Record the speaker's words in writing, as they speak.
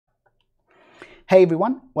Hey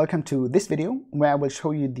everyone, welcome to this video where I will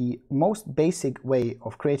show you the most basic way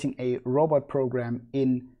of creating a robot program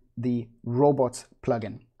in the Robots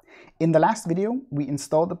plugin. In the last video, we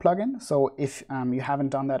installed the plugin, so if you haven't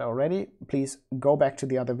done that already, please go back to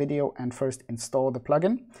the other video and first install the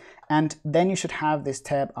plugin. And then you should have this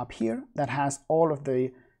tab up here that has all of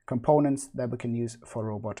the components that we can use for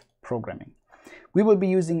robot programming. We will be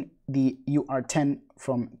using the UR10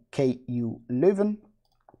 from KU Leuven.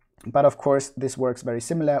 But of course, this works very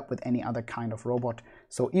similar with any other kind of robot.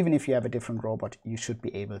 So even if you have a different robot, you should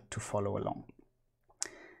be able to follow along.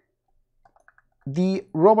 The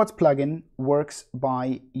Robots plugin works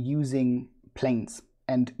by using planes,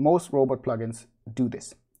 and most robot plugins do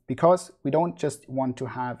this because we don't just want to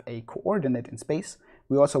have a coordinate in space,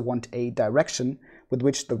 we also want a direction with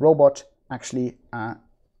which the robot actually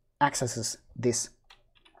accesses this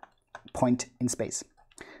point in space.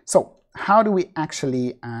 So how do we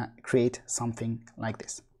actually create something like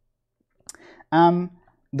this?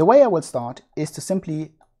 The way I will start is to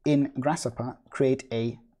simply, in Grasshopper, create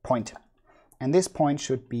a point. And this point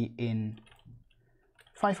should be in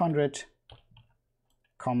 500,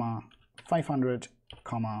 500,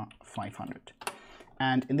 500.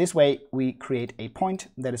 And in this way, we create a point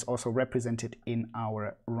that is also represented in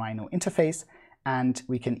our Rhino interface. And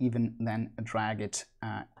we can even then drag it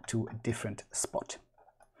to a different spot.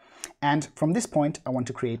 And from this point, I want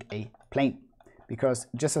to create a plane, because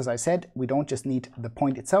just as I said, we don't just need the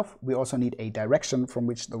point itself, we also need a direction from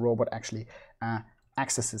which the robot actually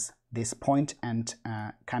accesses this point, and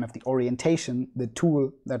kind of the orientation, the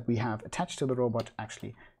tool that we have attached to the robot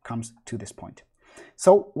actually comes to this point.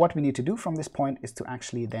 So what we need to do from this point is to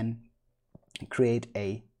actually then create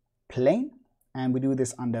a plane, and we do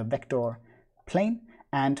this under vector plane,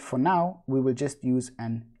 and for now we will just use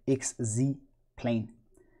an XZ plane.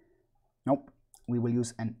 Nope, we will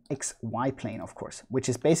use an XY plane, of course, which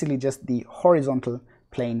is basically just the horizontal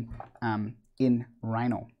plane in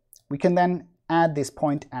Rhino. We can then add this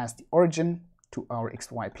point as the origin to our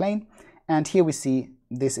XY plane, and here we see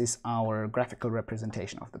this is our graphical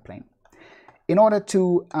representation of the plane. In order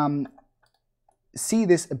to see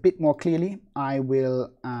this a bit more clearly, I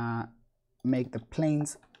will make the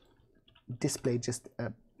planes display just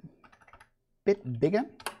a bit bigger.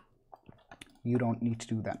 You don't need to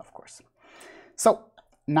do that, of course. So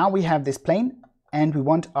now we have this plane and we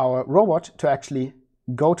want our robot to actually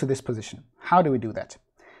go to this position. How do we do that?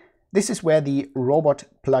 This is where the robot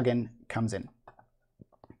plugin comes in.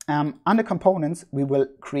 Under components, we will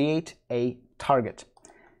create a target.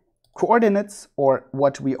 Coordinates, or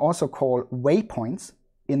what we also call waypoints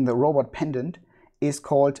in the robot pendant, is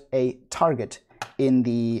called a target in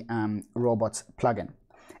the robots plugin.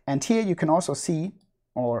 And here you can also see,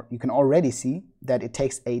 or you can already see, that it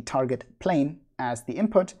takes a target plane as the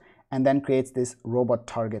input and then creates this robot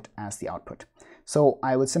target as the output. So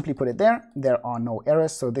I will simply put it there. There are no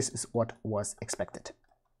errors, so this is what was expected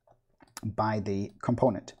by the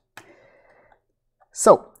component.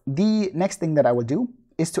 So the next thing that I will do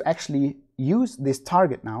is to actually use this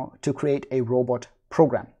target now to create a robot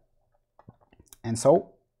program. And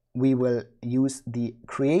so we will use the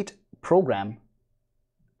create program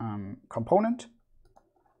component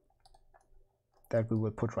that we will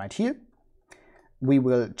put right here. We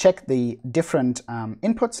will check the different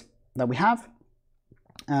inputs that we have.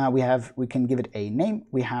 We can give it a name.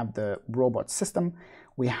 We have the robot system.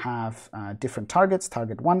 We have different targets.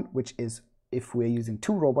 Target 1, which is if we're using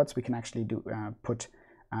 2 robots, we can actually do put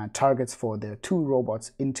targets for the 2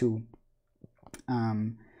 robots into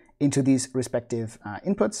these respective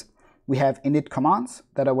inputs. We have init commands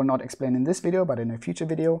that I will not explain in this video, but in a future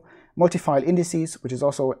video. Multi-file indices, which is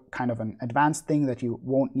also kind of an advanced thing that you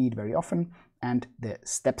won't need very often, and the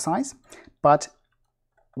step size. But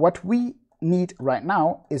what we need right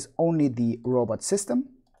now is only the robot system,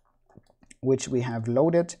 which we have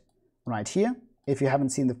loaded right here. If you haven't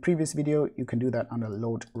seen the previous video, you can do that under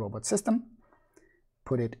load robot system.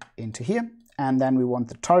 Put it into here, and then we want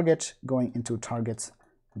the target going into targets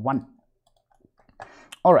 1.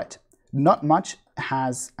 All right. Not much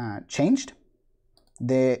has changed.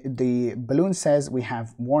 The balloon says we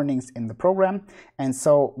have warnings in the program, and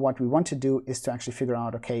so what we want to do is to actually figure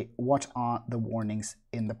out, okay, what are the warnings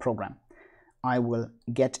in the program? I will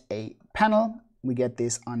get a panel. We get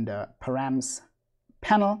this under params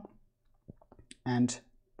panel and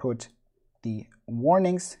put the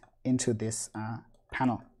warnings into this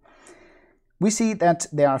panel. We see that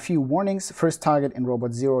there are a few warnings. First target in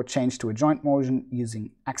robot 0 changed to a joint motion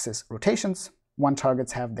using axis rotations. 1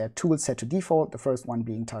 targets have their tool set to default, the first one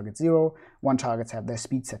being target 0. 1 targets have their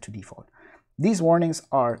speed set to default. These warnings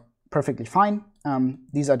are perfectly fine.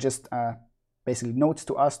 These are just basically notes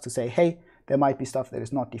to us to say, hey, there might be stuff that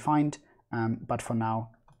is not defined, but for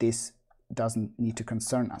now, this doesn't need to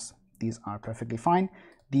concern us. These are perfectly fine.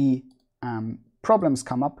 The problems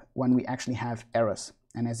come up when we actually have errors.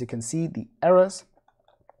 And as you can see, the errors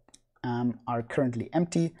are currently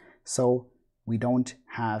empty, so we don't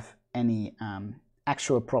have any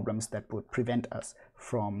actual problems that would prevent us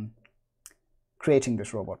from creating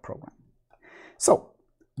this robot program. So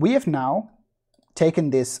we have now taken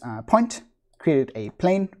this point, created a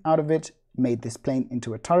plane out of it, made this plane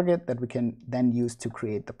into a target that we can then use to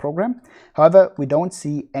create the program. However, we don't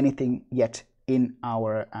see anything yet in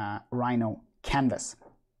our Rhino canvas.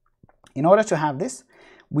 In order to have this,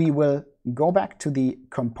 we will go back to the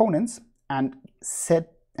components and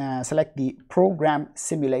select the program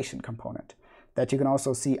simulation component that you can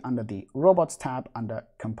also see under the robots tab under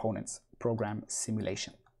components, program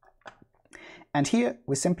simulation. And here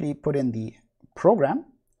we simply put in the program,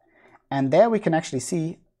 and there we can actually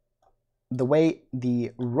see the way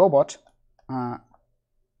the robot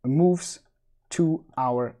moves to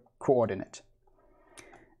our coordinate.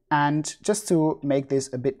 And just to make this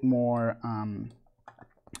a bit more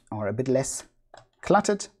or a bit less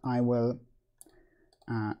cluttered, I will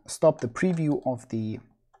stop the preview of the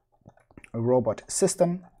robot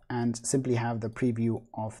system and simply have the preview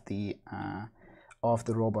of the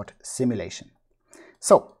robot simulation.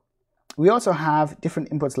 So we also have different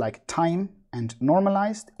inputs like time and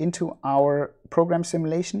normalized into our program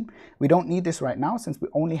simulation. We don't need this right now since we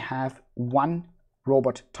only have one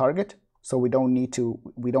robot target, so we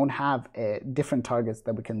don't have different targets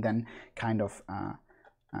that we can then kind of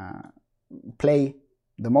play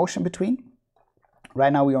the motion between.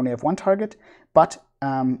 Right now we only have one target, but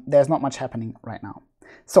there's not much happening right now.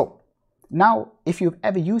 So now, if you've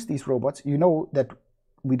ever used these robots, you know that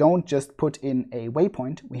we don't just put in a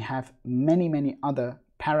waypoint. We have many other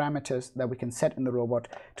parameters that we can set in the robot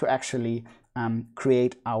to actually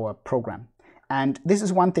create our program. And this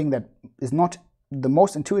is one thing that is not the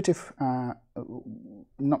most intuitive,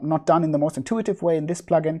 not done in the most intuitive way in this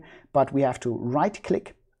plugin, but we have to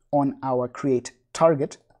right-click on our create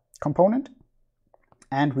target component,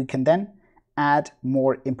 and we can then add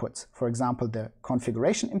more inputs. For example, the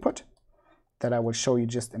configuration input that I will show you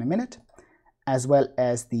just in a minute, as well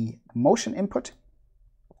as the motion input.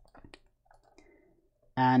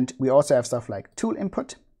 And we also have stuff like tool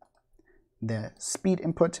input, the speed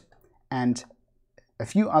input, and a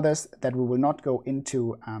few others that we will not go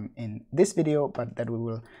into in this video, but that we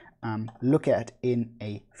will look at in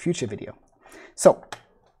a future video. So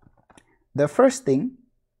the first thing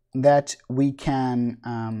that we can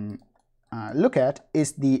look at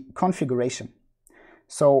is the configuration.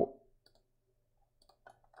 So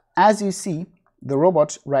as you see, the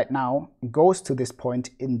robot right now goes to this point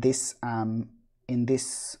in this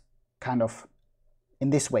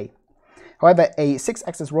way. However, a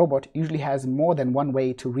 6-axis robot usually has more than one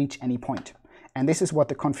way to reach any point, and this is what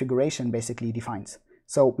the configuration basically defines.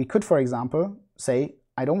 So we could, for example, say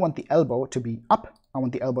I don't want the elbow to be up, I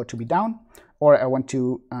want the elbow to be down, or I want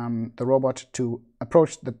to the robot to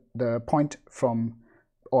approach the point from,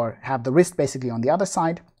 or have the wrist basically on the other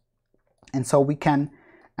side. And so we can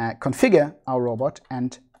configure our robot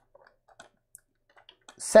and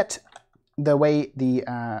set the way the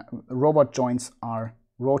robot joints are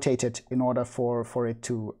rotated in order for it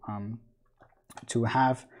to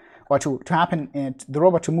have, or to happen, the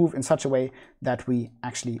robot to move in such a way that we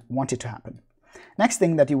actually want it to happen. Next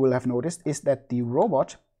thing that you will have noticed is that the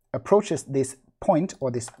robot approaches this point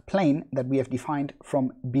or this plane that we have defined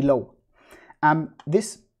from below.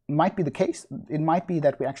 This might be the case. It might be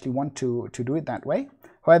that we actually want to do it that way.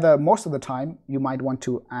 However, most of the time you might want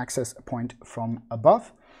to access a point from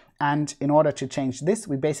above. And in order to change this,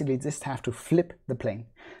 we basically just have to flip the plane.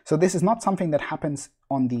 So this is not something that happens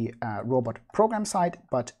on the robot program side,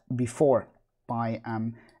 but before, by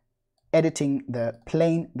editing the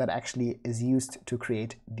plane that actually is used to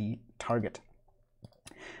create the target.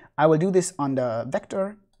 I will do this under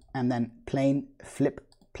vector and then plane, flip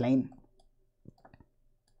plane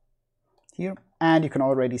here. And you can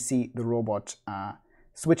already see the robot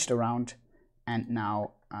switched around and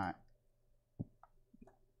now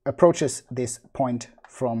approaches this point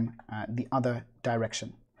from the other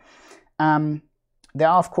direction. There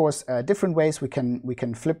are, of course, different ways we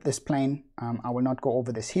can flip this plane. I will not go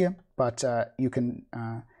over this here, but you can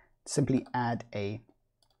simply add a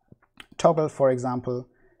toggle, for example,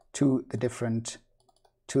 to the different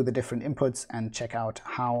inputs and check out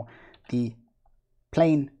how the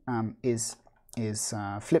plane is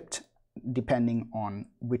flipped depending on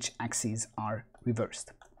which axes are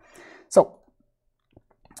reversed. So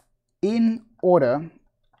in order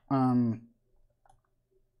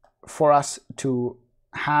for us to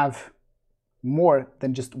have more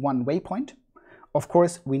than just one waypoint, of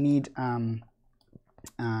course we need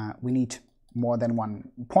more than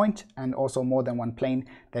one point and also more than one plane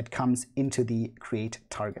that comes into the create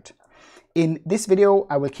target. In this video,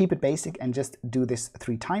 I will keep it basic and just do this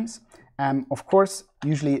 3 times. Of course,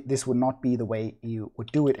 usually this would not be the way you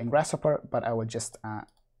would do it in Grasshopper, but I will just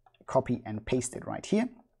copy and paste it right here.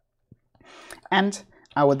 And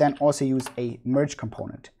I will then also use a merge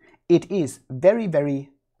component. It is very,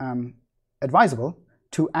 very advisable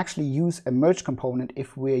to actually use a merge component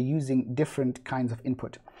if we're using different kinds of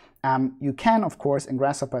input. You can, of course, in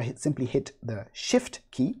Grasshopper simply hit the Shift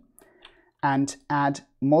key and add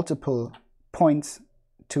multiple points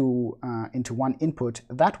to into one input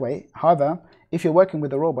that way. However, if you're working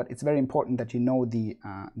with a robot, it's very important that you know the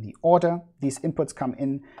order these inputs come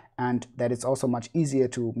in, and that it's also much easier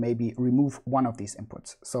to maybe remove one of these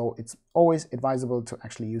inputs. So it's always advisable to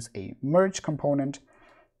actually use a merge component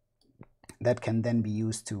that can then be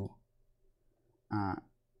used to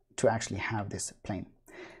actually have this plane.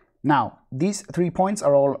 Now, these 3 points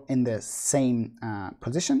are all in the same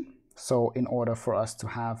position. So in order for us to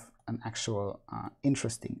have an actual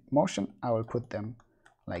interesting motion, I will put them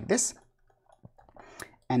like this.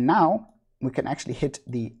 And now we can actually hit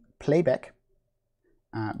the playback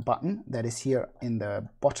button that is here in the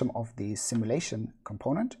bottom of the simulation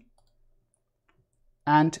component.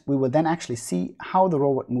 And we will then actually see how the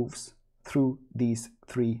robot moves through these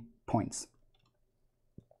 3 points.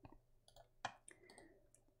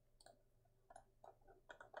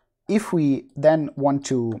 If we then want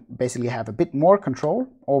to basically have a bit more control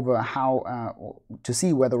over how to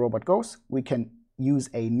see where the robot goes, we can use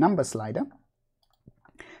a number slider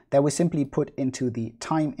that we simply put into the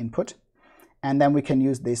time input, and then we can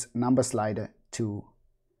use this number slider to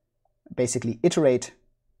basically iterate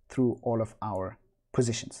through all of our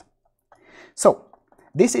positions. So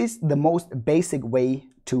this is the most basic way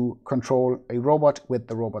to control a robot with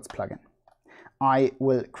the robots plugin. I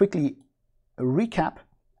will quickly recap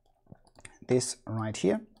this right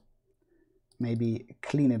here, maybe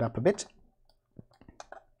clean it up a bit,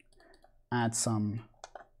 add some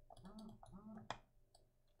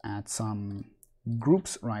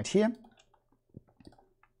groups right here.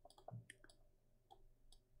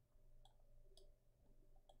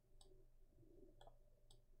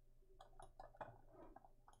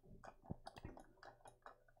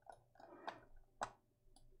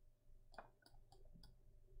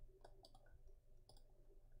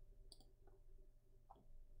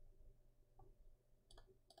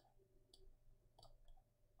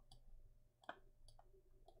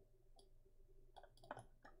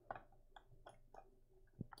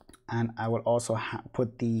 And I will also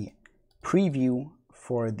put the preview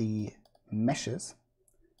for the meshes,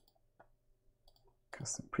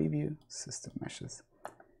 custom preview, system meshes,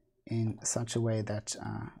 in such a way that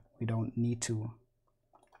we don't need to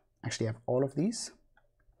actually have all of these.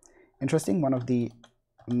 Interesting, one of the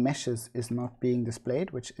meshes is not being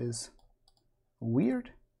displayed, which is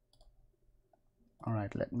weird. All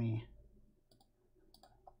right, let me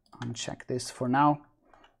uncheck this for now.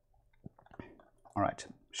 All right.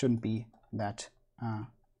 Shouldn't be that,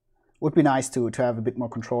 would be nice to have a bit more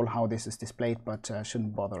control how this is displayed, but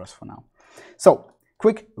shouldn't bother us for now. So,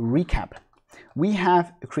 quick recap. We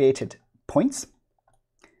have created points,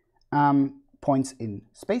 points in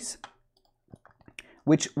space,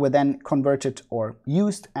 which were then converted or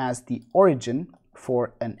used as the origin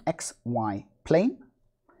for an XY plane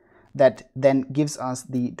that then gives us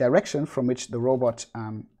the direction from which the robot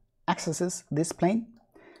accesses this plane.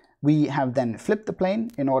 We have then flipped the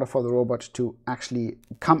plane in order for the robot to actually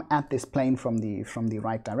come at this plane from the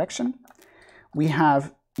right direction. We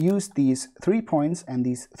have used these 3 points and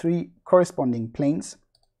these 3 corresponding planes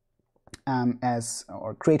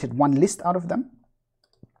or created one list out of them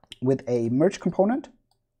with a merge component.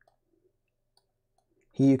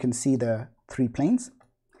 Here you can see the 3 planes.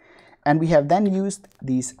 And we have then used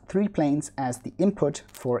these 3 planes as the input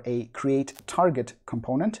for a create target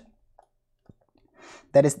component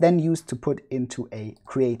that is then used to put into a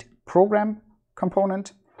create program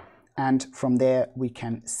component, and from there we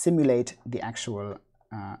can simulate the actual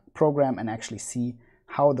program and actually see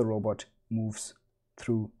how the robot moves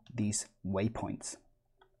through these waypoints.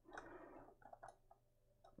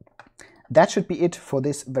 That should be it for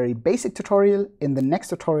this very basic tutorial. In the next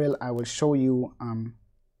tutorial I will show you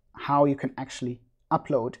how you can actually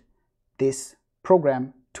upload this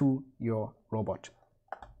program to your robot.